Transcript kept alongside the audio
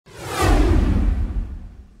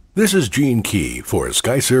This is Gene Key for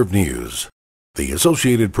Skyserve News. The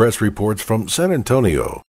Associated Press reports from San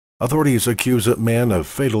Antonio. Authorities accuse a man of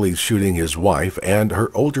fatally shooting his wife and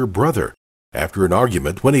her older brother after an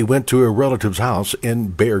argument when he went to a relative's house in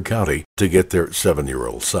Bexar County to get their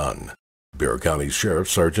 7-year-old son. Bexar County Sheriff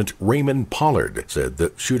Sergeant Raymond Pollard said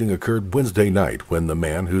the shooting occurred Wednesday night when the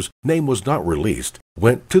man, whose name was not released,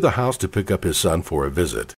 went to the house to pick up his son for a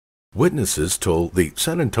visit. Witnesses told the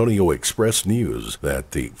San Antonio Express News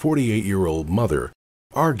that the 48-year-old mother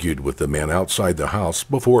argued with the man outside the house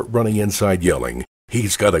before running inside yelling,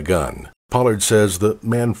 "He's got a gun." Pollard says the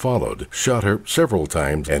man followed, shot her several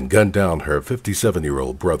times, and gunned down her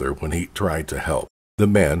 57-year-old brother when he tried to help. The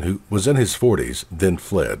man, who was in his 40s, then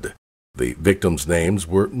fled. The victims' names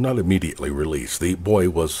were not immediately released. The boy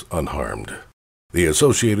was unharmed. The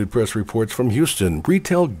Associated Press reports from Houston,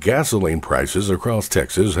 retail gasoline prices across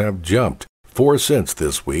Texas have jumped 4 cents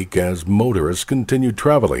this week as motorists continued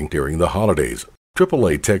traveling during the holidays.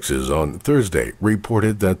 AAA Texas on Thursday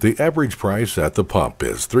reported that the average price at the pump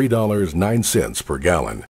is $3.09 per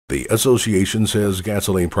gallon. The association says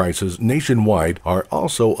gasoline prices nationwide are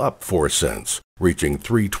also up 4 cents, reaching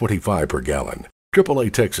 $3.25 per gallon.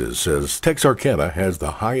 AAA Texas says Texarkana has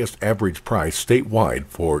the highest average price statewide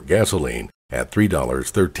for gasoline at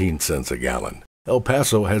 $3.13 a gallon. El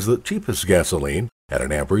Paso has the cheapest gasoline at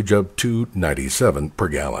an average of $2.97 per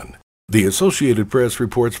gallon. The Associated Press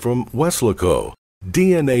reports from Weslaco.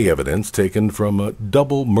 DNA evidence taken from a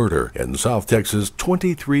double murder in South Texas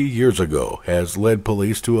 23 years ago has led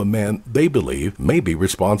police to a man they believe may be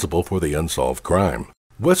responsible for the unsolved crime.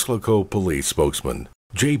 Weslaco police spokesman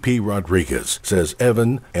J.P. Rodriguez says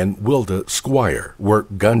Evan and Wilda Squire were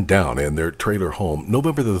gunned down in their trailer home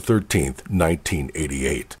November the 13th,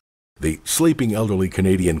 1988. The sleeping elderly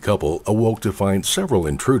Canadian couple awoke to find several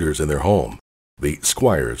intruders in their home. The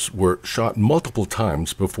Squires were shot multiple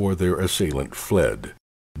times before their assailant fled.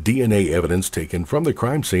 DNA evidence taken from the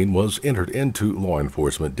crime scene was entered into law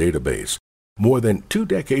enforcement database. More than 2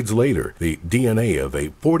 decades later, the DNA of a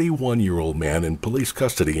 41-year-old man in police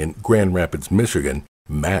custody in Grand Rapids, Michigan,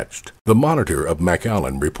 matched. The Monitor of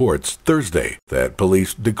McAllen reports Thursday that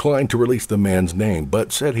police declined to release the man's name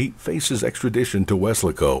but said he faces extradition to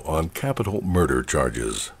Weslaco on capital murder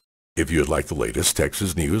charges. If you'd like the latest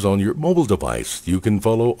Texas news on your mobile device, you can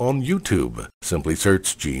follow on YouTube. Simply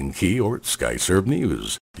search Gene Key or Skyserve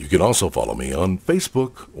News. You can also follow me on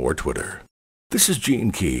Facebook or Twitter. This is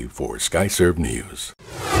Gene Key for Skyserve News.